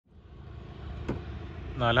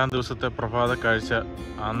4-ാം ദിവസത്തെ പ്രഭാത കാഴ്ച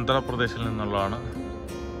ആന്ധ്രാപ്രദേശിൽ നിന്നുള്ളതാണ്.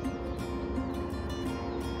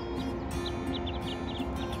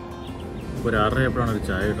 ഒരു 6:30 ഒരു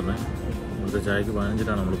ചായ കിട്ടുന്നത്. ഇവിടുത്തെ ചായക്ക് 15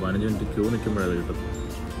 രൂപയാണ്. നമ്മൾ 15 മിനിറ്റ് ക്യൂ നിൽക്കുമ്പോഴത് കിട്ടും.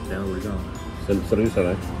 ചായ കുടിക്കണം. സെൽഫ്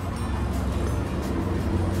സർവീസാണ്.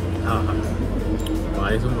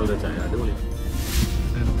 പായസം പോലത്തെ ചായ അടിപൊളി.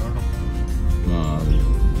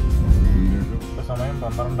 സമയം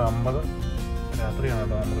 12:50 രാത്രിയാണ്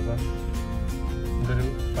കേട്ടോ. നമ്മളിപ്പോൾ ഇതൊരു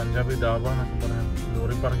പഞ്ചാബി ധാബ എന്നൊക്കെ പറഞ്ഞാൽ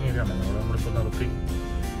ലോറി പാർക്കിംഗ് ഏരിയയാണ്. നമ്മളിപ്പോൾ നിർത്തി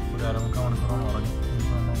ഒരു 1/4 മണിക്കൂറോളം ഉറങ്ങി.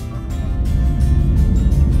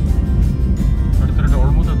 അടുത്തൊരു ടോൾ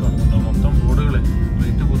ബൂത്ത് എത്തുകയാണ്. മൊത്തം ബോർഡുകൾ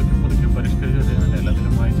റേറ്റ് പുതുക്കി പരിഷ്കരിച്ച് വെച്ചിരുന്നില്ല.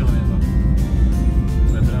 എല്ലാത്തിലും വായിച്ചു കളഞ്ഞേക്കാം.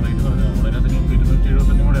 എത്ര റേറ്റ് പറഞ്ഞാൽ നമ്മളതിനകത്ത്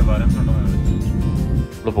 275 കൂടെ ബാലൻസ് ഉണ്ടോ.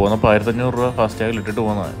 ഇവിടെ പോകുന്നപ്പോൾ 1500 രൂപ ഫാസ്റ്റാഗിൽ ഇട്ടിട്ട്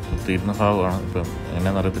പോകുന്നതാണ്. തീരുന്ന ഭാഗമാണ്. ഇപ്പം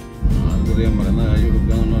എങ്ങനെയാണെന്ന് അറിയത്തില്ല. ആർക്കറിയാൻ പറയുന്ന കാര്യം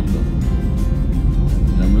കൊടുക്കാന്നുള്ളതല്ലോ.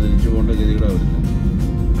 നമ്മൾ തിരിച്ചു പോകേണ്ട ഗതികളാണ് വരുന്നത്.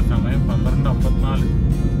 സമയം 12:54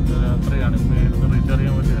 രാത്രിയാണ്. ഇപ്പം എനിക്ക് റീച്ച്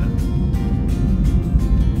അറിയാൻ പറ്റില്ല.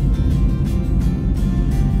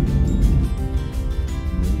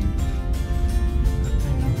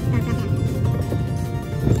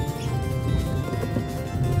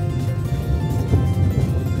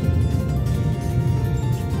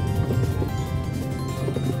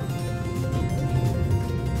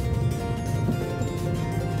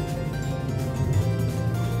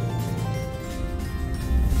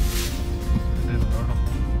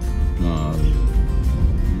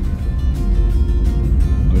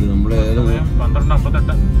 സമയം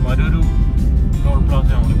 12:58 മറ്റൊരു ടോൾ പ്ലാസ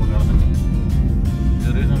നമ്മളിപ്പോൾ കിടന്നിട്ട്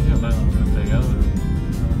ചെറിയ സംശയം ഉണ്ടായിരുന്നു. നമുക്ക് ചെയ്യാതെ വരും.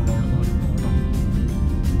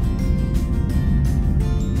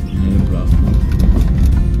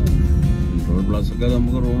 ടോൾ പ്ലാസൊക്കെ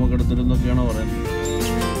നമുക്ക് റൂമൊക്കെ എടുത്തിരുന്നൊക്കെയാണോ പറയുന്നത്.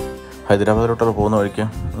 ഹൈദരാബാദിലോട്ട് പോകുന്ന വഴിക്ക്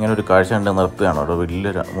ഇങ്ങനെ ഒരു കാഴ്ച കണ്ട് നിർത്തുകയാണ്. അവിടെ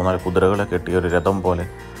വലിയൊരു 3-4 കുതിരകളെ കെട്ടിയ ഒരു രഥം പോലെ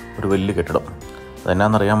ഒരു വലിയ കെട്ടിടം.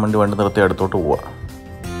 അതെന്നാന്നറിയാൻ വേണ്ടി വണ്ടി നിർത്തി അടുത്തോട്ട് പോവുക.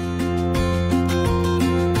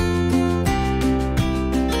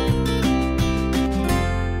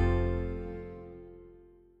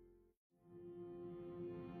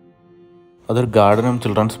 അതൊരു ഗാർഡനും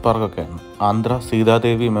children's പാർക്കൊക്കെയാണ്. Andhra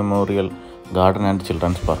Sitadevi memorial garden and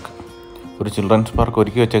children's park. ഒരു ചിൽഡ്രൻസ് പാർക്ക്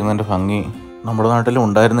ഒരുക്കി വെച്ചേക്കുന്നതിൻ്റെ ഭംഗി നമ്മുടെ നാട്ടിലും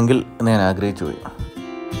ഉണ്ടായിരുന്നെങ്കിൽ എന്ന് ഞാൻ ആഗ്രഹിച്ചു പോയി.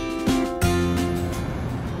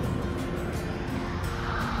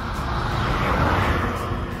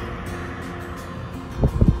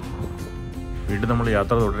 വീണ്ടും നമ്മൾ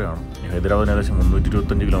യാത്ര തുടരുകയാണ്. ഹൈദരാബാദിന് ഏകദേശം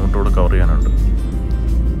 325 കിലോമീറ്ററോട് കവർ ചെയ്യാനുണ്ട്.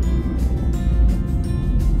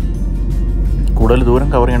 കൂടുതൽ ദൂരം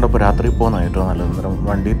കവർ ചെയ്യേണ്ടപ്പോൾ രാത്രി പോകുന്നതാണ് ഏറ്റവും നല്ലത്. അന്നേരം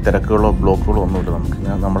വണ്ടി തിരക്കുകളോ ബ്ലോക്കുകളോ ഒന്നുമില്ല. നമുക്ക്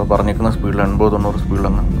നമ്മൾ പറഞ്ഞിരിക്കുന്ന സ്പീഡിൽ 80-90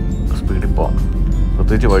 സ്പീഡിലങ്ങ് സ്പീഡിൽ പോകാം.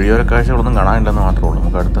 പ്രത്യേകിച്ച് വഴിയോര കാഴ്ചകളൊന്നും കാണാനില്ലെന്ന് മാത്രമേ ഉള്ളൂ.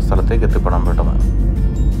 നമുക്ക് അടുത്ത സ്ഥലത്തേക്ക് എത്തിപ്പെടാൻ പെട്ടെന്ന്.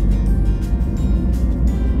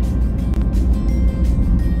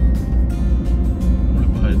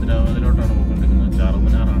 നമ്മളിപ്പോൾ ഹൈദരാബാദിലോട്ടാണ് പോയിക്കൊണ്ടിരിക്കുന്നത്.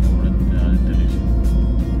 ചാർമിനാറാണ് ഇവിടെ ആദ്യത്തെ ലക്ഷ്യം.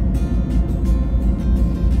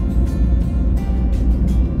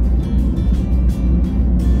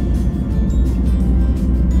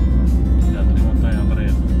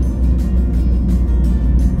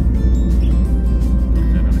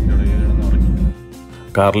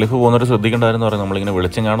 കാർ ലൈഫ് പോകുന്നവർ ശ്രദ്ധിക്കേണ്ടതെന്ന് പറയുന്നത് നമ്മളിങ്ങനെ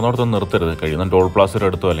വെളിച്ചം കാണുന്നിടത്തൊന്നും നിർത്തരുത്. കഴിയുന്ന ടോൾ പ്ലാസയുടെ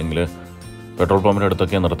അടുത്തോ അല്ലെങ്കിൽ പെട്രോൾ പമ്പിൻ്റെ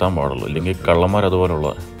അടുത്തൊക്കെ നിർത്താൻ പാടുള്ളൂ. ഇല്ലെങ്കിൽ കള്ളന്മാർ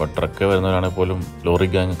അതുപോലുള്ള ഇപ്പോൾ ട്രക്ക് വരുന്നവരാണെങ്കിൽ പോലും ലോറി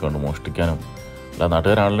ഗ്യാങ് ഒക്കെ ഉണ്ട് മോഷ്ടിക്കാനും. അല്ല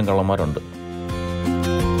നാട്ടുകാരാണെങ്കിലും കള്ളന്മാരുണ്ട്.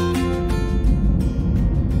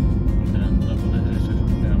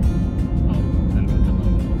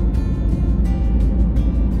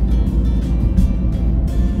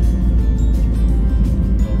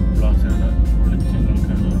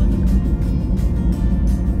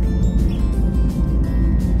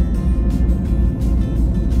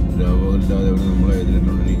 നമ്മളെ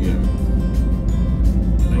എതിരിട്ടുകൊണ്ടിരിക്കുകയാണ്.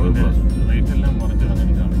 റേറ്റ് എല്ലാം മറിച്ച്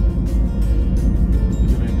കളഞ്ഞിട്ടാണ്.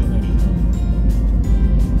 ഇത് റേറ്റ് ഒന്നും ഇല്ല.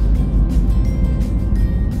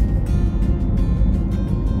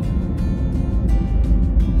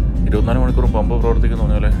 24 മണിക്കൂറും പമ്പ് പ്രവർത്തിക്കുന്ന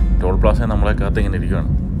പോലെ ടോൾ പ്ലാസയിൽ നമ്മളെ കാത്ത് ഇങ്ങനെ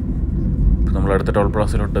ഇരിക്കുകയാണ്. ഇപ്പം നമ്മൾ അടുത്ത ടോൾ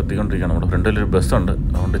പ്ലാസയിലോട്ട് എത്തിക്കൊണ്ടിരിക്കുകയാണ്. നമ്മുടെ ഫ്രണ്ടിലൊരു ബസ്സുണ്ട്.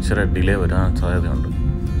 അതുകൊണ്ട് ഇച്ചിരി ഡിലേ വരാൻ സാധ്യതയുണ്ട്.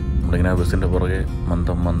 നമ്മളിങ്ങനെ ബസ്സിൻ്റെ പുറകെ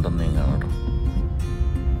മന്ദം നീങ്ങാണ് കേട്ടോ.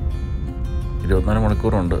 24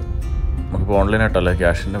 മണിക്കൂറുണ്ട്. നമുക്കിപ്പോൾ ഓൺലൈനായിട്ടല്ല,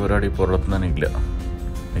 ക്യാഷിൻ്റെ പരിപാടി ഇപ്പോൾ ഒരിടത്തും തന്നെ ഇല്ല.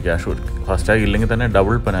 ക്യാഷ് ഫാസ്റ്റാഗ് ഇല്ലെങ്കിൽ തന്നെ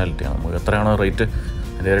ഡബിൾ പെനാൽറ്റിയാണ്. നമുക്ക് എത്രയാണോ റേറ്റ്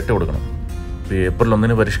അതിൻ്റെ ഇരട്ടി കൊടുക്കണം. ഇപ്പോൾ ഏപ്രിൽ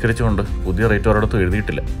 1 പരിഷ്കരിച്ചുകൊണ്ട് പുതിയ റേറ്റ് ഒരിടത്തും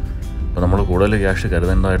എഴുതിയിട്ടില്ല. അപ്പോൾ നമ്മൾ കൂടുതൽ ക്യാഷ്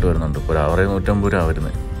കരുതേണ്ടതായിട്ട് വരുന്നുണ്ട്. ഇപ്പോൾ ഒരു ആവറേജ് 150 രൂപ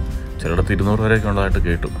വരുന്നത്. ചിലയിടത്ത് 200 വരെയൊക്കെ ഉള്ളതായിട്ട്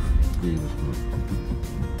കേട്ടു.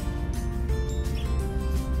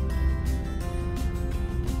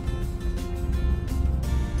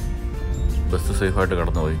 ബസ് സേഫായിട്ട്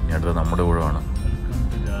കടന്നുപോയി. ഇനി അടുത്ത് നമ്മുടെ ഊഴമാണ്.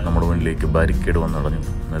 നമ്മുടെ ലെയിനിലേക്ക് ബാരിക്കേഡ് വന്നടഞ്ഞു.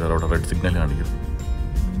 നേരെ അവിടെ റെഡ് സിഗ്നൽ കാണിക്കും.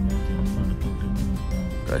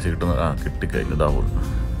 കാശ് കിട്ടുന്ന കിട്ടിക്കഴിഞ്ഞു ഇതാവും.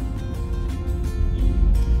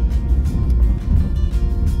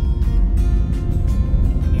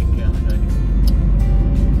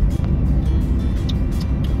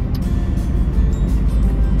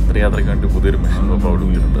 യാത്രയ്ക്ക് വേണ്ടി പുതിയൊരു മെഷീൻ റൂം അവിടെ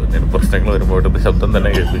വീടുണ്ട്. ഞാൻ പ്രശ്നങ്ങൾ വരുമ്പോൾ ഇവിടുത്തെ ശബ്ദം തന്നെ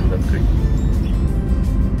കേൾക്കുന്നുണ്ട്.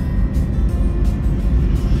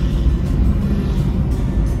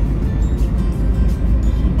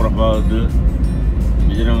 സുപ്രഭാതത്തിൽ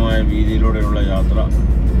വിജനമായ വീതിയിലൂടെയുള്ള യാത്ര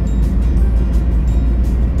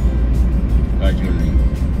കാഴ്ചകളിലേക്ക്.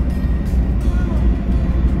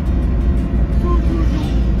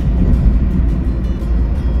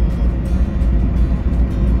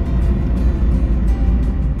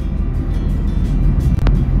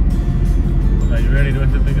 ഹൈവേയുടെ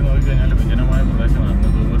ഇരുവശത്തേക്ക് നോക്കിക്കഴിഞ്ഞാൽ വിജനമായ പ്രദേശമാണ്. അന്ന്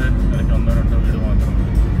ദൂരെ ഇടയ്ക്ക് 1-2 വീട് മാത്രമേ.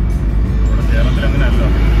 ഇവിടെ കേരളത്തിൽ അങ്ങനെയല്ല.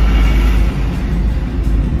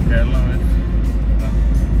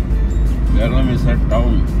 Keralam is A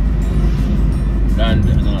town land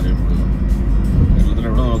എന്നാണ് അറിയപ്പെടുന്നത്. കേരളത്തിൽ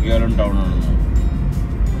എവിടെ നോക്കിയാലും ടൗൺ ആണെന്ന്.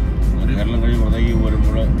 കേരളം കഴിഞ്ഞ് പുറത്തേക്ക്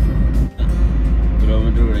പോരുമ്പോൾ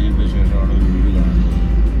കിലോമീറ്റർ കഴിഞ്ഞതിന് ശേഷം അവിടെ ഒരു വീട് കാണുന്നത്.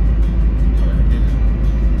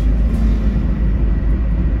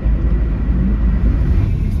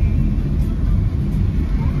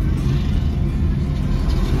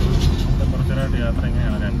 കുറച്ചൊരായിട്ട് യാത്ര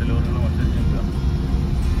എങ്ങനെയാണ്? 2 ലോറികൾ മത്സരിച്ച് നിൽക്കുക.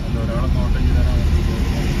 അതിൽ ഒരാളെ നോട്ടേക്ക് തരാൻ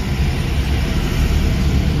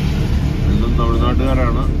രണ്ടും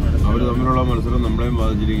തമിഴ്നാട്ടുകാരാണ്. അവർ തമ്മിലുള്ള മത്സരം നമ്മളെയും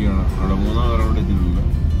ബാധിച്ചിരിക്കുകയാണ്. അവിടെ 3-ാം കാരോട് എത്തിയിട്ടുണ്ട്.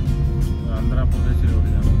 ആന്ധ്രാപ്രദേശ്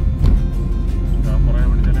ലോറിയാണ്. കുറേ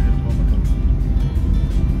പിടിച്ചാലേ പോകാൻ പറ്റുള്ളൂ.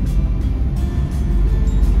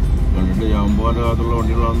 കണ്ടിട്ട് ജാമ്പോന്റെ ഭാഗത്തുള്ള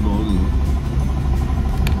വണ്ടികളാണെന്ന് തോന്നുന്നു.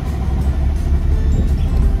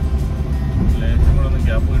 ലേശം കൂടെ ഒന്ന്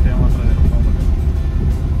ഗ്യാപ്പ് കിട്ടിയാൽ മാത്രമേ പോകാൻ പറ്റുള്ളൂ.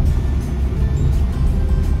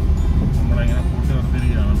 നമ്മളെങ്ങനെ കൂട്ടി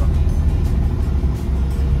നിർത്തിയിരിക്കുകയാണല്ലോ.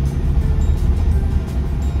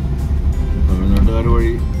 തമിഴ്നാട്ടുകാർ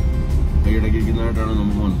വഴി കൈയടക്കിയിരിക്കുന്നതായിട്ടാണ്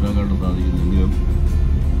നമുക്ക് മനസ്സിലാക്കാനായിട്ട് സാധിക്കുന്നതെങ്കിലും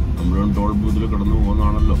നമ്മളും ടോൾ ബൂത്തിൽ കടന്നു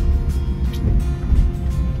പോകുന്നതാണല്ലോ.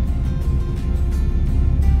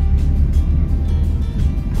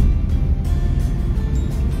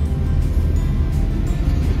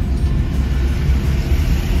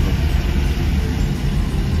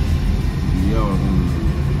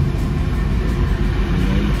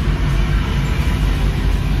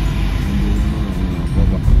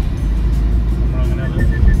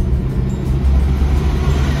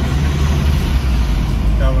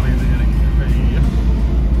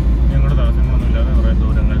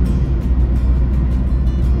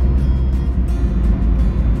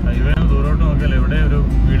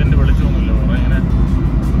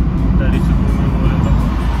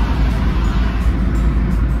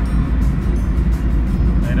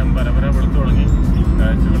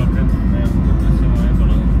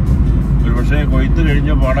 കൊയ്ത്ത്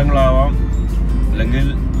കഴിഞ്ഞ പാടങ്ങളാവാം, അല്ലെങ്കിൽ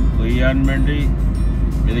കൊയ്യാൻ വേണ്ടി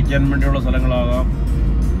വിതയ്ക്കാൻ വേണ്ടിയുള്ള സ്ഥലങ്ങളാകാം.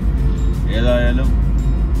 ഏതായാലും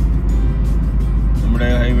നമ്മുടെ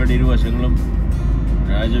ഹൈവേയുടെ ഇരുവശങ്ങളും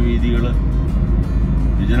രാജവീതികൾ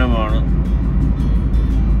വിജനമാണ്.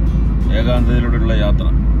 ഏകാന്തതയിലൂടെയുള്ള യാത്ര.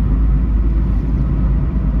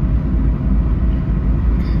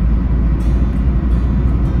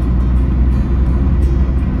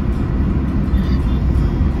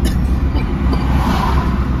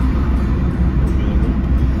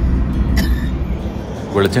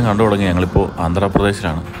 വെളിച്ചം കണ്ടു തുടങ്ങി. ഞങ്ങളിപ്പോൾ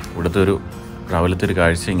ആന്ധ്രാപ്രദേശിലാണ്. ഇവിടുത്തെ രാവിലത്തെ ഒരു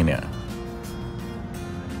കാഴ്ച ഇങ്ങനെയാണ്.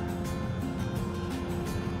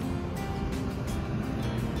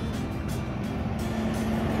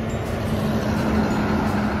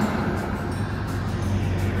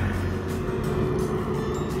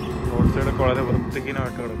 റോഡ് സൈഡൊക്കെ വളരെ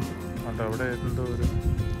വൃത്തിഹീനമായിട്ട് കിടക്കും. അതുകൊണ്ട് അവിടെ എന്തോ ഒരു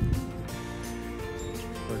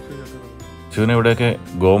ശിവനെ ഇവിടെയൊക്കെ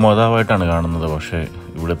ഗോമാതാവായിട്ടാണ് കാണുന്നത്. പക്ഷേ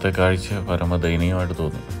ഇവിടുത്തെ കാഴ്ച പരമദയനീയമായിട്ട്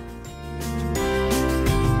തോന്നി.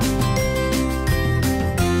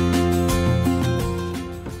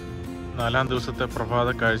 നാലാം ദിവസത്തെ പ്രഭാത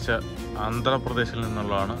കാഴ്ച ആന്ധ്രാപ്രദേശിൽ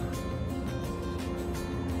നിന്നുള്ളതാണ്.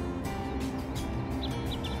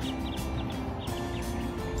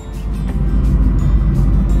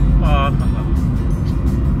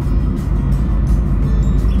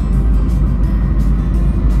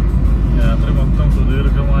 രാത്രി മൊത്തം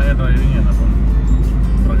സുദീർഘമായ ഡ്രൈവിംഗ് ആണ്. അപ്പം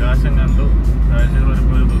പ്രകാശം കണ്ടു, കാഴ്ചകൾ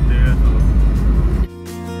വരുമ്പോൾ ഒരു പ്രത്യേക സുഖം.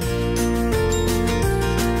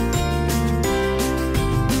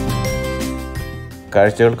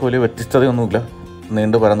 കാഴ്ചകൾക്ക് വലിയ വ്യത്യസ്തതയൊന്നുമില്ല.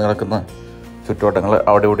 നീണ്ടു പരന്നു കിടക്കുന്ന ചുറ്റുവട്ടങ്ങൾ,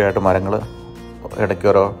 അവിടെ ഇവിടെയായിട്ട് മരങ്ങൾ, ഇടയ്ക്ക്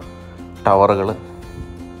ഓരോ ടവറുകൾ,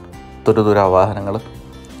 തുരുതുര വാഹനങ്ങൾ,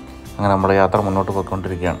 അങ്ങനെ നമ്മുടെ യാത്ര മുന്നോട്ട്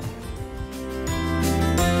പോയിക്കൊണ്ടിരിക്കുകയാണ്.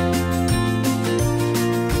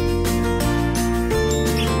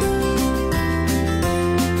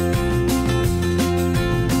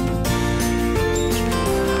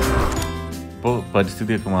 ഇപ്പോൾ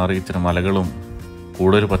പരിസ്ഥിതിയൊക്കെ മാറി ഇച്ചിരി മലകളും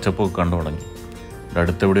കൂടുതൽ പച്ചപ്പൊക്കെ കണ്ടു തുടങ്ങി.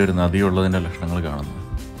 അടുത്തെവിടെ ഒരു നദിയുള്ളതിൻ്റെ ലക്ഷണങ്ങൾ കാണുന്നു.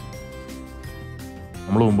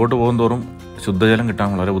 നമ്മൾ മുമ്പോട്ട് പോകും തോറും ശുദ്ധജലം കിട്ടാൻ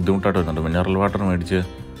വളരെ ബുദ്ധിമുട്ടായിട്ട് വരുന്നുണ്ട്. മിനറൽ വാട്ടർ മേടിച്ച്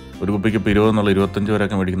ഒരു കുപ്പിക്ക് ഇപ്പോൾ 20 എന്നുള്ള 25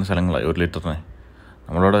 വരെയൊക്കെ മേടിക്കുന്ന സ്ഥലങ്ങളായി 1 ലിറ്ററിന്.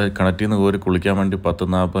 നമ്മളവിടെ കിണറ്റിൽ നിന്ന് കോരി കുളിക്കാൻ വേണ്ടി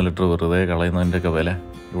 10-40 ലിറ്റർ വെറുതെ കളയുന്നതിൻ്റെയൊക്കെ വില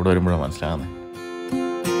ഇവിടെ വരുമ്പോഴാണ് മനസ്സിലാകുന്നത്.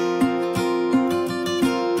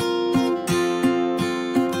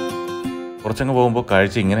 കുറച്ചങ്ങ് പോകുമ്പോൾ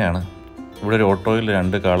കാഴ്ച ഇങ്ങനെയാണ്. ഇവിടെ ഒരു ഓട്ടോയിൽ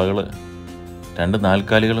 2 കാളകൾ, 2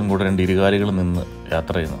 നാൽക്കാലികളും കൂടെ 2 ഇരുകാലികളും നിന്ന്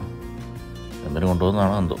യാത്ര ചെയ്യുന്നു. എന്തിനു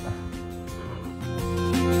കൊണ്ടുപോകുന്നതാണോ എന്തോ.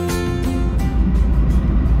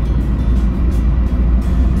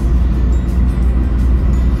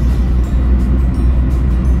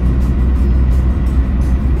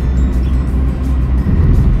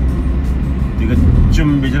 തികച്ചും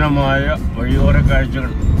വിജനമായ വഴിയോര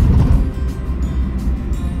കാഴ്ചകൾ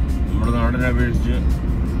നമ്മുടെ നാടിനെ അപേക്ഷിച്ച്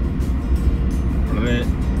വളരെ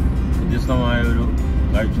വ്യത്യസ്തമായ ഒരു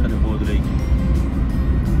കാഴ്ച അനുഭവത്തിലേക്ക്.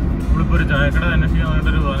 നമ്മളിപ്പോൾ ഒരു ചായക്കട അന്വേഷിക്കാൻ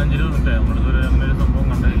വേണ്ടിയിട്ട് ഒരു 15-20 മിനിറ്റായി. നമ്മളിതൊരു അങ്ങനെ ഒരു സംഭവം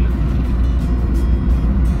കണ്ടില്ല.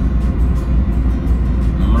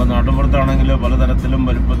 നമ്മുടെ നാട്ടിൻപുറത്താണെങ്കിൽ പലതരത്തിലും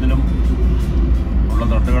വലുപ്പത്തിലും ഉള്ള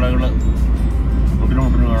തട്ടുകടകൾ മുട്ടിന്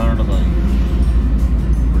കാണാനായിട്ട് സാധിക്കും.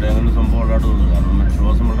 ഇവിടെ അങ്ങനെ സംഭവം ഉള്ളതായിട്ട് തോന്നുന്നു. കാരണം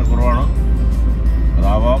മനുഷ്യവാസം വളരെ കുറവാണ്.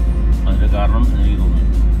 അതാവാം അതിൻ്റെ കാരണം എനിക്ക് തോന്നുന്നു.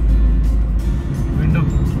 വീണ്ടും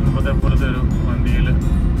മുമ്പത്തെ പോലത്തെ ഒരു വണ്ടിയിൽ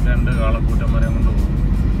 2 കാളക്കൂറ്റന്മാരെ കൊണ്ട് പോകും.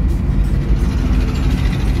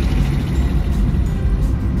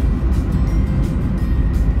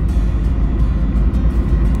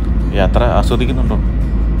 യാത്ര ആസ്വദിക്കുന്നുണ്ടോ?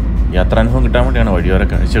 യാത്രാനുഭവം കിട്ടാൻ വേണ്ടിയാണ് വഴിയോര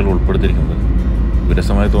കാഴ്ചകൾ ഉൾപ്പെടുത്തിയിരിക്കുന്നത്.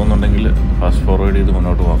 വിരസമായി തോന്നുന്നുണ്ടെങ്കിൽ ഫാസ്റ്റ് ഫോർവേഡ് ചെയ്ത്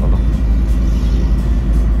മുന്നോട്ട് പോകണ്ടോ.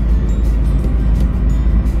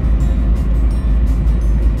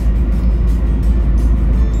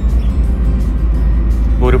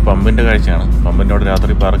 ഒരു പമ്പിൻ്റെ കാഴ്ചയാണ്. പമ്പിൻ്റെ അവിടെ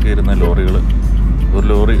രാത്രി പാർക്ക് ചെയ്യുന്ന ലോറികൾ, ഒരു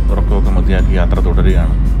ലോറി ഉറക്കമൊക്കെ മതിയാക്കി യാത്ര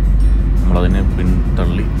തുടരുകയാണ്. നമ്മളതിനെ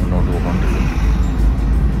പിന്തള്ളി മുന്നോട്ട് പോയിക്കൊണ്ടിരിക്കുന്നു.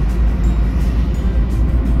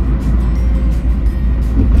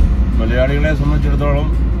 മലയാളികളെ സംബന്ധിച്ചിടത്തോളം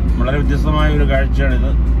വളരെ വ്യത്യസ്തമായ ഒരു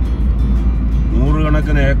കാഴ്ചയാണിത്. 100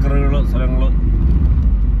 കണക്കിന് ഏക്കറുകൾ സ്ഥലങ്ങൾ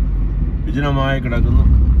വിജനമായി കിടക്കുന്നു.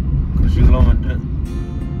 കൃഷികളോ മറ്റ്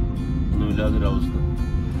ഒന്നുമില്ലാത്തൊരവസ്ഥ.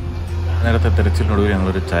 നേരത്തെ തെരച്ചിലിനൊടുവിൽ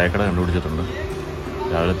ഞങ്ങളൊരു ചായക്കട കണ്ടുപിടിച്ചിട്ടുണ്ട്.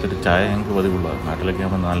 രാവിലത്തെ ഒരു ചായ ഞങ്ങൾക്ക് പതിവുള്ള. നാട്ടിലൊക്കെ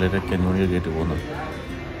ആകുമ്പോൾ 4:30-5 മണിയൊക്കെ കയറ്റി പോകുന്നത്.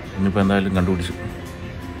 ഇന്നിപ്പോൾ എന്തായാലും കണ്ടുപിടിച്ചു.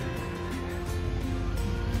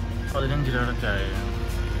 15 രൂപയുടെ ചായ.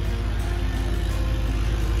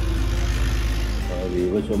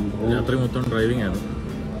 രാത്രി മൊത്തം ഡ്രൈവിംഗ് ആണ്.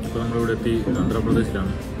 ഇപ്പോൾ നമ്മളിവിടെ എത്തി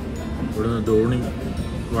ആന്ധ്രാപ്രദേശിലാണ്. ഇവിടുന്ന് ധോണി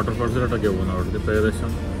വാട്ടർഫാൾസിലോട്ടൊക്കെയാണ് പോകുന്നത്. അവിടുത്തെ ഇപ്പോൾ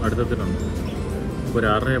ഏകദേശം അടുത്തെത്തിയിട്ടുണ്ട്. ഇപ്പോൾ ഒരു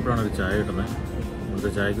 6:30 ആയപ്പോഴാണ് ഒരു ചായ കിട്ടുന്നത്.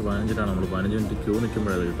 ഇവിടുത്തെ ചായക്ക് 15 രൂപയാണ്. നമ്മൾ 15 മിനിറ്റ് ക്യൂ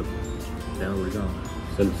നിൽക്കുമ്പോഴത് കിട്ടും. ചായ കുടിക്കണം.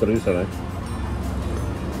 സെൽഫ് സർവീസാണ്.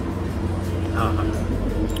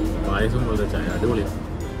 പായസം പോലത്തെ ചായ അടിപൊളിയാണ്.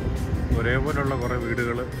 ഒരേപോലെയുള്ള കുറേ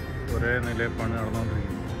വീടുകൾ ഒരേ നിലയിൽ പണി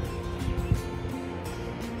നടന്നുകൊണ്ടിരിക്കുന്നു.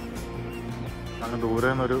 അങ്ങ് ദൂരെ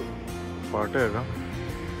നിന്നൊരു പാട്ട് കേൾക്കാം.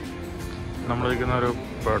 നമ്മളിരിക്കുന്ന ഒരു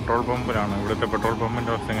പെട്രോൾ പമ്പിലാണ്. ഇവിടുത്തെ പെട്രോൾ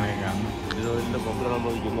പമ്പിൻ്റെ അവസ്ഥ എങ്ങനെയൊക്കെയാണ്?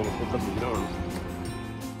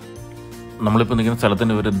 നമ്മളിപ്പോൾ നിൽക്കുന്ന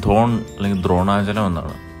സ്ഥലത്തിൻ്റെ പേര് ധോൺ അല്ലെങ്കിൽ ദ്രോണാചലം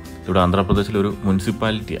എന്നാണ്. ഇവിടെ ആന്ധ്രാപ്രദേശിലൊരു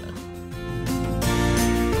മുനിസിപ്പാലിറ്റിയാണ്.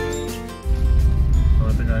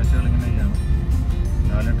 അവിടുത്തെ കാഴ്ചകൾ ഇങ്ങനെയൊക്കെയാണ്.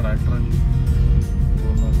 രാവിലെ ട്രാക്ടറിൽ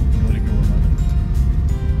പോകുന്ന ജോലിക്ക് പോകുന്നത്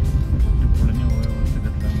പൊളിഞ്ഞു പോയ പോലത്തെ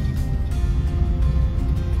കെട്ടിടങ്ങൾ.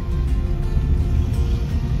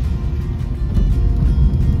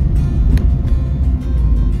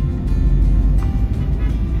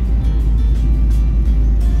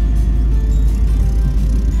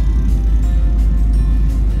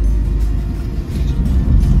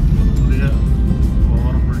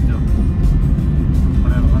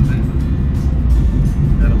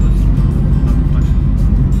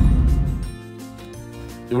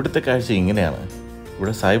 ഇവിടുത്തെ കാഴ്ച ഇങ്ങനെയാണ്.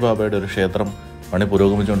 ഇവിടെ സായിബാബയുടെ ഒരു ക്ഷേത്രം പണി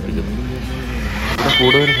പുരോഗമിച്ചുകൊണ്ടിരിക്കുന്നു. ഇവിടെ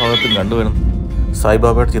കൂടുതൽ ഭാഗത്തും കണ്ടുവരുന്ന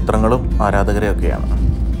സായിബാബയുടെ ചിത്രങ്ങളും ആരാധകരെയൊക്കെയാണ്.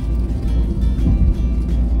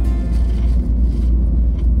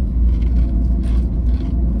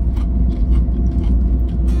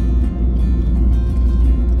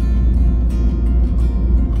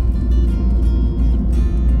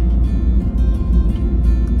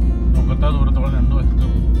 ദൂരത്തോളം 2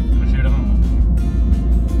 വശത്തും കൃഷിയിടങ്ങളാണ്.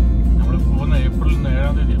 നമ്മൾ പോകുന്ന ഏപ്രിൽ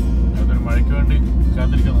 7-ാം തീയതിയാണ്. അതൊരു മഴയ്ക്ക് വേണ്ടി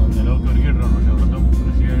കാത്തിരിക്കുന്നത്.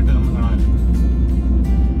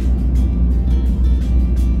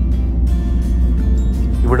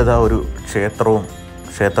 ഇവിടെ ഒരു ക്ഷേത്രവും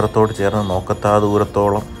ക്ഷേത്രത്തോട് ചേർന്ന് നോക്കത്താ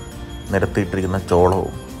ദൂരത്തോളം നിരത്തിയിട്ടിരിക്കുന്ന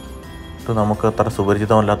ചോളവും. ഇത് നമുക്ക് അത്ര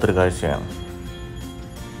സുപരിചിതമല്ലാത്തൊരു കാഴ്ചയാണ്.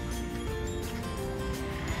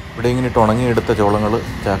 ഇവിടെ ഇങ്ങനെ ഇട്ട് ഉണങ്ങിയെടുത്ത ചോളങ്ങൾ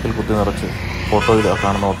ചാക്കിൽ കുത്തി നിറച്ച് ഓട്ടോയിലോ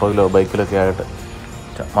കാണുന്ന ഓട്ടോയിലോ ബൈക്കിലൊക്കെ ആയിട്ട്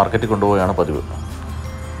മാർക്കറ്റിൽ കൊണ്ടുപോവുകയാണ് പതിവ്.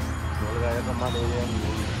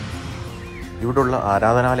 ഇവിടെയുള്ള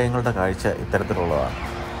ആരാധനാലയങ്ങളുടെ കാഴ്ച ഇത്തരത്തിലുള്ളതാണ്.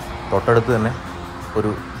 തൊട്ടടുത്ത് തന്നെ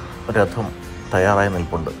ഒരു രഥം തയ്യാറായി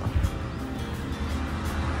നിൽപ്പുണ്ട്.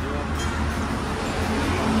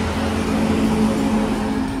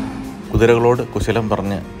 കുതിരകളോട് കുശലം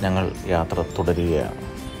പറഞ്ഞ് ഞങ്ങൾ യാത്ര തുടരുകയാണ്.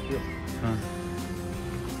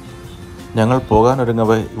 ഞങ്ങൾ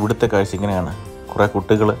പോകാനൊരുങ്ങവേ ഇവിടുത്തെ കാഴ്ച ഇങ്ങനെയാണ്. കുറേ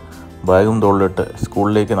കുട്ടികൾ ബാഗും തോളിലിട്ട്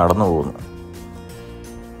സ്കൂളിലേക്ക് നടന്നു പോകുന്നു.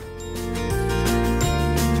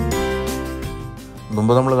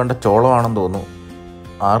 മുമ്പ് നമ്മൾ കണ്ട ചോളമാണെന്ന് തോന്നുന്നു.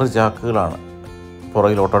 6 ചാക്കുകളാണ്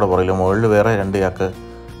പുറകിൽ, ഓട്ടോയുടെ പുറകിൽ. മുകളിൽ വേറെ 2 ചാക്ക്.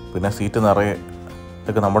 പിന്നെ സീറ്റ് നിറയെ.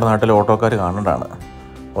 ഇതൊക്കെ നമ്മുടെ നാട്ടിലെ ഓട്ടോക്കാർ കാണേണ്ടതാണ്.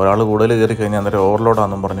 ഒരാൾ കൂടുതൽ കയറി കഴിഞ്ഞാൽ അന്നേരം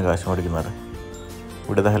ഓവർലോഡാണെന്നും പറഞ്ഞ് കാശ് മേടിക്കുന്നവർ.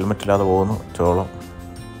 ഇവിടുത്തെ ഹെൽമെറ്റ് ഇല്ലാതെ പോകുന്നു ചോളം.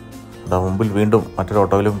 അതാ മുമ്പിൽ വീണ്ടും മറ്റൊരു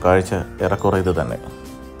ഓട്ടോയിലും കാഴ്ച ഏറെക്കുറെ ഇത് തന്നെ.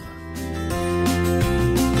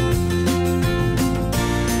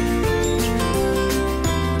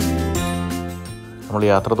 നമ്മൾ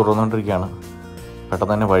യാത്ര തുടർന്നുകൊണ്ടിരിക്കുകയാണ്.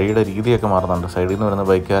 പെട്ടെന്ന് തന്നെ വഴിയുടെ രീതിയൊക്കെ മാറുന്നുണ്ട്. സൈഡിൽ നിന്ന് വരുന്ന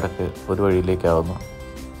ബൈക്കുകാരൊക്കെ ഒരു വഴിയിലേക്കാവുന്നു.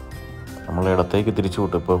 നമ്മൾ ഇടത്തേക്ക് തിരിച്ചു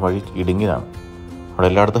വിട്ടു. ഇപ്പോൾ വഴി ഇടുങ്ങിയതാണ്. അവിടെ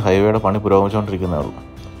എല്ലായിടത്തും ഹൈവേയുടെ പണി പുരോഗമിച്ചുകൊണ്ടിരിക്കുന്നേ ഉള്ളൂ.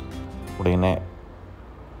 ഇവിടെ ഇങ്ങനെ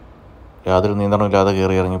യാതൊരു നിയന്ത്രണമില്ലാതെ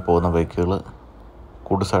കയറി ഇറങ്ങി പോകുന്ന ബൈക്കുകൾ,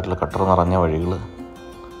 കൂടുസായിട്ടുള്ള കട്ടർ നിറഞ്ഞ വഴികൾ,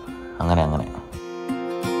 അങ്ങനെ.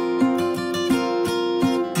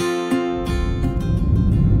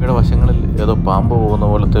 ഇവിടെ വശങ്ങളിൽ ഏതോ പാമ്പ് പോകുന്ന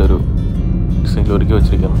പോലത്തെ ഒരു ഡിസൈനിൽ ഒരുക്കി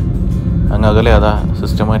വെച്ചിരിക്കുന്നു. അങ്ങ് അകലെ അതാ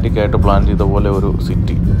സിസ്റ്റമാറ്റിക്കായിട്ട് പ്ലാൻ ചെയ്ത പോലെ ഒരു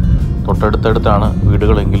സിറ്റി. തൊട്ടടുത്തടുത്താണ്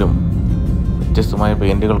വീടുകളെങ്കിലും വ്യത്യസ്തമായ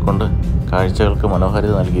പെയിൻറ്റുകൾ കൊണ്ട് കാഴ്ചകൾക്ക്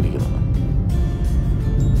മനോഹാരിത നൽകിയിരിക്കുന്നു.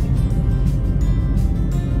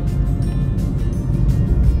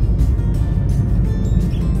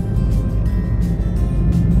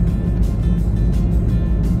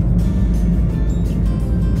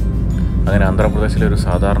 അങ്ങനെ ആന്ധ്രാപ്രദേശിലെ ഒരു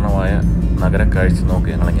സാധാരണമായ നഗര കാഴ്ച നോക്കി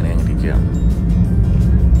ഞങ്ങളിങ്ങനെ ഇരിക്കുകയാണ്.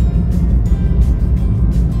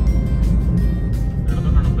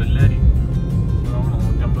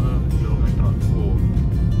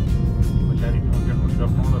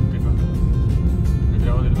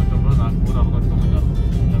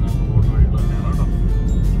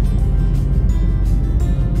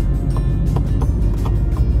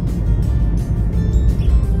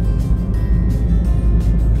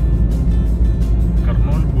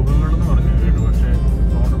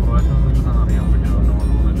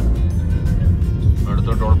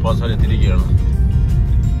 എത്തിയിരിക്കുകയാണ്.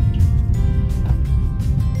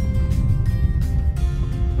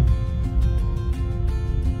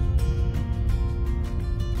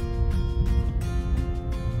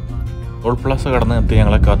 ടോൾ പ്ലാസ കടന്ന് എത്തി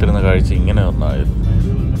ഞങ്ങളെ കാത്തിരുന്ന കാഴ്ച ഇങ്ങനെ ഒന്നായിരുന്നു.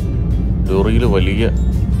 ലോറിയിൽ വലിയ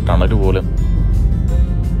ടണൽ പോലെ.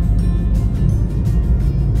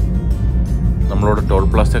 നമ്മളോട് ടോൾ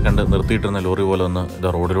പ്ലാസ കണ്ട് നിർത്തിയിട്ടിരുന്ന ലോറി പോലെ ഒന്ന് ഇത്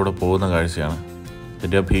റോഡിലൂടെ പോകുന്ന കാഴ്ചയാണ്.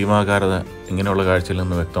 ഇതിൻ്റെ ഭീമാകാരത ഇങ്ങനെയുള്ള കാഴ്ചയിൽ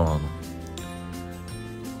നിന്ന് വ്യക്തമാകുന്നു.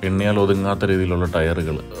 എണ്ണിയാൽ ഒതുങ്ങാത്ത രീതിയിലുള്ള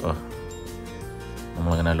ടയറുകൾ.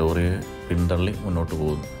 നമ്മളങ്ങനെ ലോറിയെ പിന്തള്ളി മുന്നോട്ട്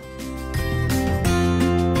പോകുന്നു.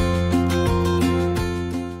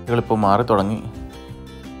 ഇപ്പോൾ മാറി തുടങ്ങി.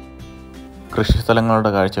 കൃഷിസ്ഥലങ്ങളുടെ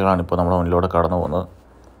കാഴ്ചകളാണ് ഇപ്പോൾ നമ്മുടെ മുന്നിലൂടെ കടന്നു പോകുന്നത്.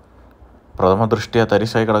 പ്രഥമ ദൃഷ്ടിയ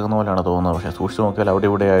തരിശായി കിടക്കുന്ന പോലെയാണ് തോന്നുന്നത്. പക്ഷേ സൂക്ഷിച്ച് നോക്കിയാൽ അവിടെ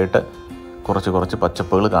ഇവിടെയായിട്ട് കുറച്ച്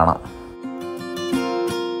പച്ചപ്പുകൾ കാണാം.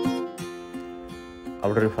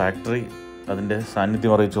 അവിടെ ഒരു ഫാക്ടറി അതിൻ്റെ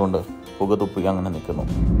സാന്നിധ്യം അറിയിച്ചുകൊണ്ട് പുക തുപ്പി അങ്ങനെ നിൽക്കുന്നു.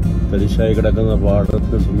 തരിശായി കിടക്കുന്ന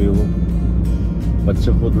പാടത്തിന് സമീപം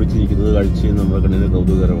പച്ചപ്പ് തുടിച്ചിരിക്കുന്നത് കാഴ്ചയും നമ്മുടെ കണ്ണിന്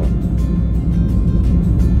കൗതുകകരമാണ്.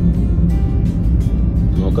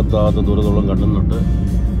 നോക്കത്താത്ത ദൂരത്തോളം കണ്ണുന്നിട്ട്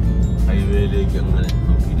ഹൈവേയിലേക്ക് അങ്ങനെ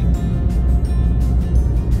നോക്കിയിരിക്കുന്നു.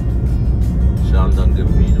 ശാന്തം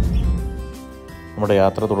ഗംഭീരം. നമ്മുടെ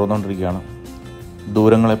യാത്ര തുടർന്നുകൊണ്ടിരിക്കുകയാണ്.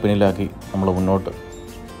 ദൂരങ്ങളെ പിന്നിലാക്കി നമ്മൾ മുന്നോട്ട്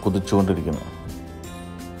കുതിച്ചുകൊണ്ടിരിക്കുന്നു.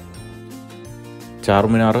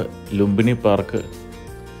 ചാർമിനാർ, ലുംബിനി പാർക്ക്,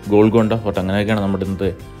 ഗോൾക്കൊണ്ട ഫോർട്ട്, അങ്ങനെയൊക്കെയാണ് നമ്മുടെ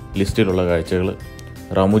ഇന്നത്തെ ലിസ്റ്റിലുള്ള കാഴ്ചകൾ.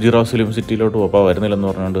 റാമുജിറാവ് ഫിലിം സിറ്റിയിലോട്ട് പോകാൻ വരുന്നില്ലെന്ന്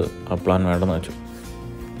പറഞ്ഞുകൊണ്ട് ആ പ്ലാൻ വേണ്ടെന്ന് വെച്ചു.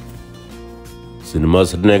 സിനിമാ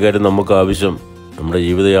സെറ്റിനേക്കാളും നമുക്ക് ആവശ്യം നമ്മുടെ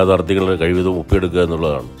ജീവിത യാഥാർത്ഥ്യങ്ങളുടെ കഴിവിധം ഒപ്പിയെടുക്കുക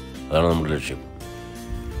എന്നുള്ളതാണ്. അതാണ് നമ്മുടെ ലക്ഷ്യം.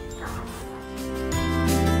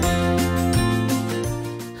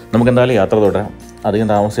 നമുക്കെന്തായാലും യാത്ര തുടരാം. അധികം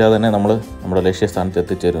താമസിയാതെ തന്നെ നമ്മൾ നമ്മുടെ ലക്ഷ്യസ്ഥാനത്ത്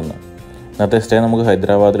എത്തിച്ചേരുന്നു. ഇന്നത്തെ സ്റ്റേ നമുക്ക്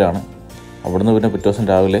ഹൈദരാബാദിലാണ്. അവിടുന്ന് പിന്നെ പിറ്റേ ദിവസം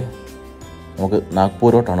രാവിലെ നമുക്ക്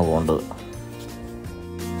നാഗ്പൂരോട്ടാണ് പോകേണ്ടത്.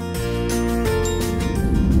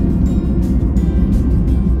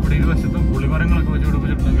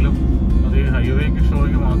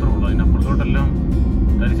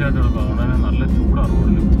 ആയിട്ട് എടുക്കും. അതുകൊണ്ട് തന്നെ നല്ല ചൂടാണ്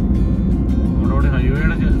റോഡിൽ. നമ്മുടെ ഇവിടെ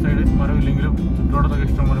ഹൈവേയുടെ സൈഡിൽ മരമില്ലെങ്കിലും ചുറ്റോടത്തൊക്കെ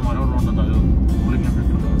ഇഷ്ടംപോലെ മരം ഉള്ളതുകൊണ്ട് അത് കൂളിംഗ്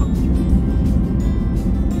എഫക്റ്റ് ഉണ്ട്.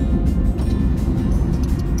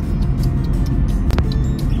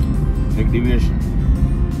 ഡിവിയേഷൻ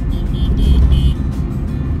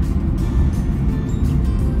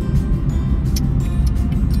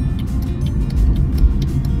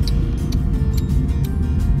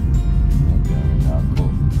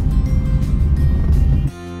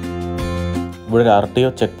ഇവിടെ ഒരു RTO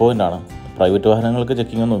ചെക്ക് പോയിൻ്റാണ്. പ്രൈവറ്റ് വാഹനങ്ങൾക്ക്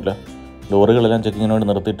ചെക്കിങ്ങൊന്നുമില്ല. ലോറികളെല്ലാം ചെക്കിങ്ങിന് വേണ്ടി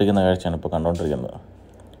നിർത്തിയിട്ടിരിക്കുന്ന കാഴ്ചയാണ് ഇപ്പോൾ കണ്ടുകൊണ്ടിരിക്കുന്നത്.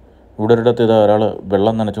 ഇവിടെ ഒരിടത്ത് ഇതാ ഒരാൾ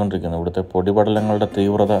വെള്ളം നനച്ചുകൊണ്ടിരിക്കുന്നത്. ഇവിടുത്തെ പൊടിപടലങ്ങളുടെ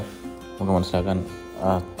തീവ്രത നമുക്ക് മനസ്സിലാക്കാൻ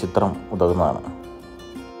ആ ചിത്രം ഉതകുന്നതാണ്.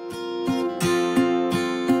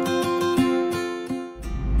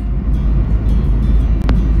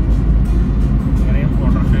 ഇങ്ങനെയും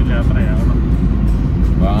ഓട്ടോറിക്ഷയിൽ യാത്രയാകണം.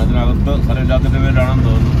 വാഹനത്തിനകത്ത് സ്ഥലമില്ലാത്തതിൻ്റെ പേരാണെന്ന്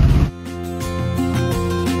തോന്നുന്നു.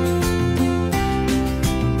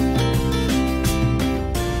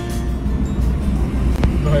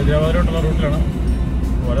 ഹൈദരാബാദിലോട്ടുള്ള റൂട്ടിലാണ്.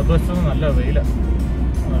 വലതുവശത്ത് നല്ല വെയിലാണ്.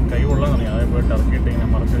 കൈ കൊള്ളാൻ തുടങ്ങി. അതേ പോയിട്ട് ഇറക്കിയിട്ട് ഇങ്ങനെ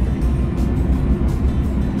മറച്ചു വെച്ചിരിക്കും.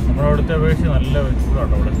 നമ്മുടെ അവിടുത്തെ അപേക്ഷിച്ച് നല്ല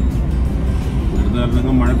ചൂടാട്ടോ ഇവിടെ.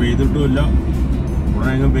 നേരത്തെ മഴ പെയ്തിട്ടുമില്ല,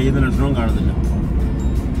 ഉടനെ പെയ്യുന്ന ലക്ഷണവും കാണുന്നില്ല.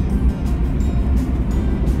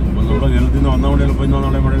 ചിലപ്പോൾ നമ്മുടെ കേരളത്തിൽ നിന്ന് വന്നവിടെ ചിലപ്പോൾ ഇന്ന്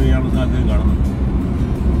വന്നവിടെ മഴ പെയ്യാനുള്ള സാധ്യത കാണുന്നുണ്ട്.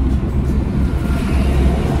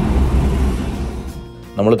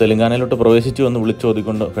 നമ്മൾ തെലങ്കാനയിലോട്ട് പ്രവേശിച്ചു എന്ന്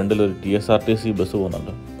വിളിച്ചോതിക്കൊണ്ട് ഫ്രണ്ടിൽ ഒരു TSRTC ബസ്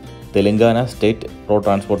പോകുന്നുണ്ട്. Telangana state road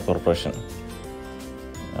transport corporation.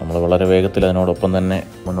 നമ്മൾ വളരെ വേഗത്തിൽ അതിനോടൊപ്പം തന്നെ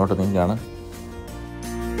മുന്നോട്ട് നീങ്ങുകയാണ്.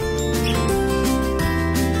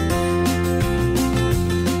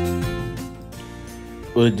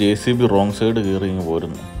 ഒരു JCB റോങ് സൈഡ് കയറി ഇങ്ങ്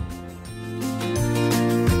പോരുന്നു.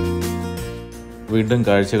 വീണ്ടും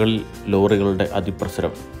കാഴ്ചകളിൽ ലോറികളുടെ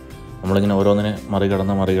അതിപ്രസരം. നമ്മളിങ്ങനെ ഓരോന്നിനെ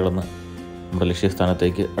മറികടന്ന് നമ്മുടെ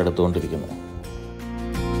ലക്ഷ്യസ്ഥാനത്തേക്ക് അടുത്തുകൊണ്ടിരിക്കുന്നു.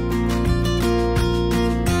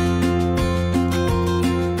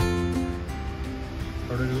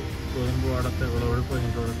 അവിടെ ഒരു ഗോതമ്പുപാടത്തെ വിളവെടുപ്പ്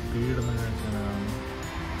കഴിഞ്ഞിട്ട് അവിടെ തീയിടുന്ന കാഴ്ചയാണ് കാണുന്നത്.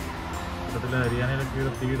 ഇത്തരത്തിൽ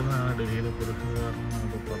ഹരിയാനയിലൊക്കെ തീയിടുന്നതാണ് ഡൽഹിയിലെ പുരുഷകാരണം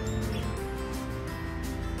എന്നൊക്കെ പറയുന്നത്.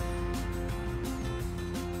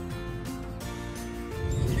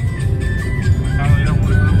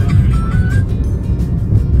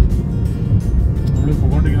 നമ്മൾ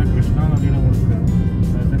പോകൊണ്ടിരിക്കുന്ന കൃഷ്ണ നദിയുടെ മുകളിലൂടെയാണ്.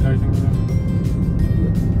 നേരത്തെ കാഴ്ചകൾ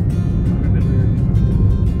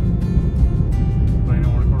അപ്പോൾ അതിന്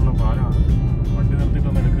മുകളിലുള്ള പാലമാണ്. വണ്ടി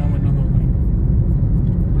നിർത്തിയിട്ടൊന്ന് എടുക്കാൻ പറ്റുമെന്ന് തോന്നുന്നില്ല.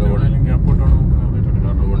 എവിടെയെങ്കിലും ഗ്യാപ്പോട്ടാണ് നമുക്ക്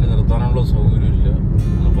നിർത്തിയിട്ടെടുക്കാം. വണ്ടി നിർത്താനുള്ള സൗകര്യമില്ല.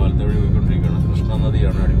 നമ്മൾ പാലത്തെ വഴി പോയിക്കൊണ്ടിരിക്കുകയാണ്. കൃഷ്ണ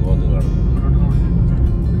നദിയാണ് അടിഭാഗത്ത് കാണുന്നത്.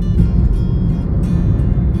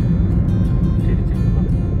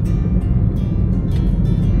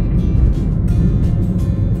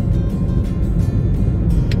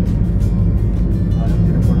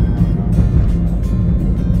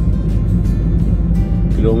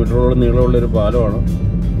 കിലോമീറ്ററോളം നീളമുള്ളൊരു പാലമാണ്.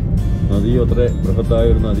 നദിയും അത്ര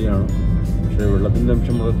ബൃഹത്തായ ഒരു നദിയാണ്. പക്ഷേ വെള്ളത്തിൻ്റെ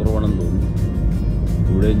അംശം വളരെ കുറവാണെന്ന് തോന്നുന്നു.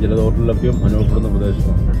 ഇവിടെയും ജലദൗർലഭ്യം ലഭ്യം അനുഭവപ്പെടുന്ന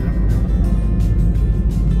പ്രദേശമാണ്.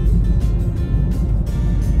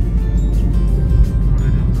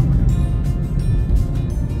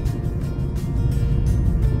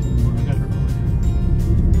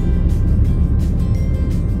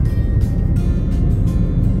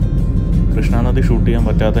 കൃഷ്ണാനദി ഷൂട്ട് ചെയ്യാൻ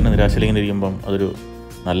പറ്റാത്തതിന് നിരാശയിലിങ്ങനെ ഇരിക്കുമ്പം അതൊരു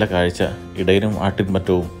നല്ല കാഴ്ച. ഇടയിലും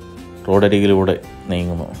ആട്ടിൻപറ്റവും റോഡരികിലൂടെ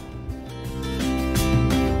നീങ്ങുന്നു.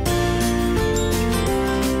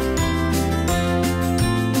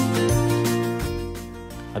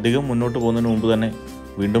 അധികം മുന്നോട്ട് പോകുന്നതിന് മുമ്പ് തന്നെ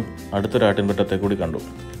വീണ്ടും അടുത്തൊരു ആട്ടിൻപറ്റത്തെ കൂടി കണ്ടു.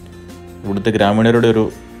 ഇവിടുത്തെ ഗ്രാമീണരുടെ ഒരു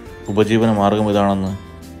ഉപജീവന മാർഗം ഇതാണെന്ന്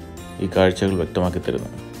ഈ കാഴ്ചകൾ വ്യക്തമാക്കി തരുന്നു.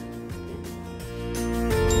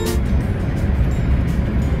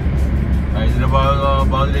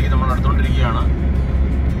 ഹൈദരാബാദിലേക്ക് നമ്മൾ അടുത്തുകൊണ്ടിരിക്കുകയാണ്.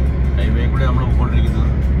 ഹൈവേ കൂടെ നമ്മൾ പോയിക്കൊണ്ടിരിക്കുന്നത്.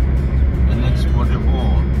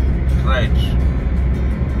 NH44 right.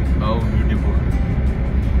 How beautiful.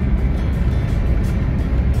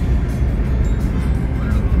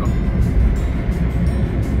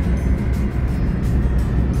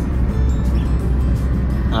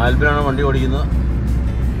 ആൽബിനാണ് വണ്ടി ഓടിക്കുന്നത്.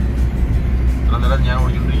 അത്ര നേരം ഞാൻ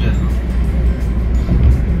ഓടിക്കൊണ്ടിരിക്കുകയായിരുന്നു.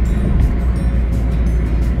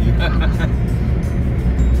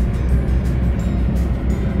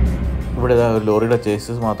 ഇവിടെ ഒരു ലോറിയുടെ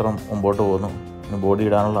ചേസസ് മാത്രം മുമ്പോട്ട് പോകുന്നു. പിന്നെ ബോഡി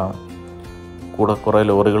ഇടാനുള്ളതാണ്. കൂടെ കുറേ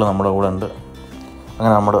ലോറികൾ നമ്മുടെ കൂടെ ഉണ്ട്.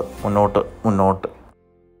 അങ്ങനെ നമ്മൾ മുന്നോട്ട്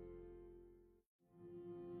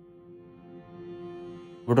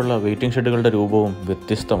ഇവിടെയുള്ള വെയിറ്റിംഗ് ഷെഡുകളുടെ രൂപവും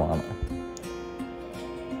വ്യത്യസ്തമാണ്.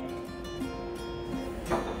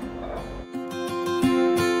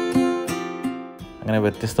 അങ്ങനെ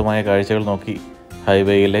വ്യത്യസ്തമായ കാഴ്ചകൾ നോക്കി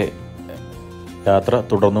ഹൈവേയിലെ യാത്ര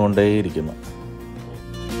തുടർന്നുകൊണ്ടേയിരിക്കുന്നു.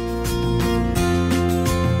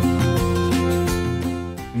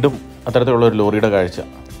 വീണ്ടും അത്തരത്തിലുള്ളൊരു ലോറിയുടെ കാഴ്ച.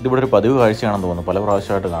 ഇതിവിടെ ഒരു പതിവ് കാഴ്ചയാണെന്ന് തോന്നുന്നു, പല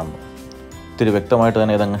പ്രാവശ്യമായിട്ട് കാണുന്നു. ഇത്തിരി വ്യക്തമായിട്ട്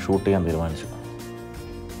തന്നെ ഇതങ്ങ് ഷൂട്ട് ചെയ്യാൻ തീരുമാനിച്ചു.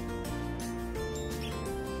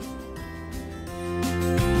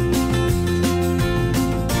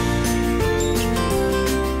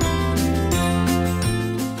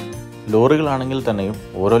 ലോറികളാണെങ്കിൽ തന്നെയും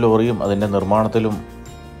ഓരോ ലോറിയും അതിൻ്റെ നിർമ്മാണത്തിലും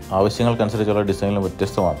ആവശ്യങ്ങൾക്കനുസരിച്ചുള്ള ഡിസൈനിലും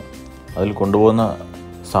വ്യത്യസ്തമാണ്. അതിൽ കൊണ്ടുപോകുന്ന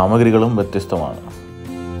സാമഗ്രികളും വ്യത്യസ്തമാണ്.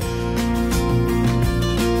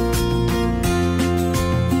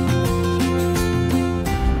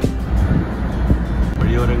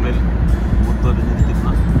 വഴിയോരങ്ങളിൽ പൂത്തൊലിഞ്ഞിരിക്കുന്ന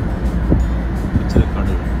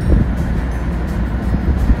പച്ചിലക്കാടുകൾ.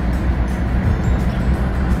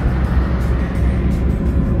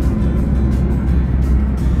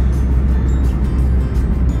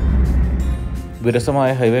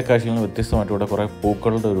 വിരസമായ ഹൈവേ കാഴ്ചയിൽ നിന്ന് വ്യത്യസ്തമായിട്ട് ഇവിടെ കുറേ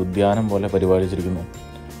പൂക്കളുടെ ഒരു ഉദ്യാനം പോലെ പരിപാലിച്ചിരിക്കുന്നു.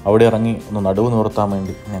 അവിടെ ഇറങ്ങി ഒന്ന് നടുവ് നിവർത്താൻ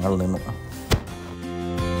വേണ്ടി ഞങ്ങൾ നിന്നു.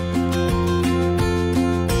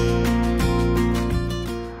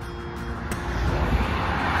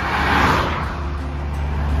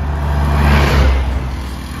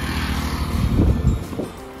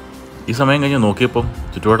 ഈ സമയം കഴിഞ്ഞ് നോക്കിയപ്പം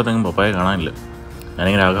ചുറ്റുവട്ടത്തെങ്ങും പപ്പായ കാണാനില്ല.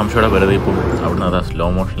 ഞാനിങ്ങനെ ആകാംക്ഷയോടെ വെറുതെ ഇപ്പം അവിടുന്ന് അതാ സ്ലോ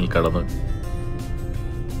മോഷനിൽ കടന്ന്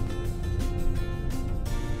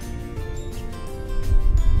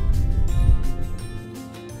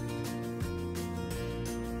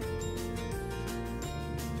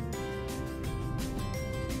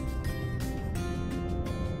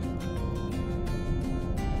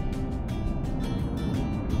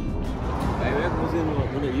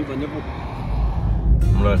ഈ മഞ്ഞപ്പൂ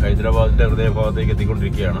നമ്മൾ ഹൈദരാബാദിന്റെ ഹൃദയഭാഗത്തേക്ക്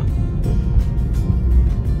എത്തിക്കൊണ്ടിരിക്കുകയാണ്.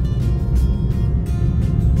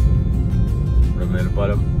 ഇവിടെ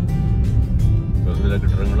മേൽപ്പാലം, ബഹുനില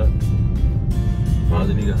കെട്ടിടങ്ങൾ,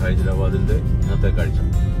 ആധുനിക ഹൈദരാബാദിന്റെ ഇന്നത്തെ കാഴ്ച.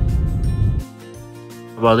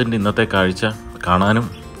 ഹൈദരാബാദിൻ്റെ ഇന്നത്തെ കാഴ്ച കാണാനും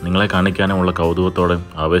നിങ്ങളെ കാണിക്കാനുമുള്ള കൗതുകത്തോടും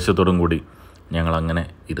ആവേശത്തോടും കൂടി ഞങ്ങൾ അങ്ങനെ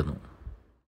ഇരുന്നു.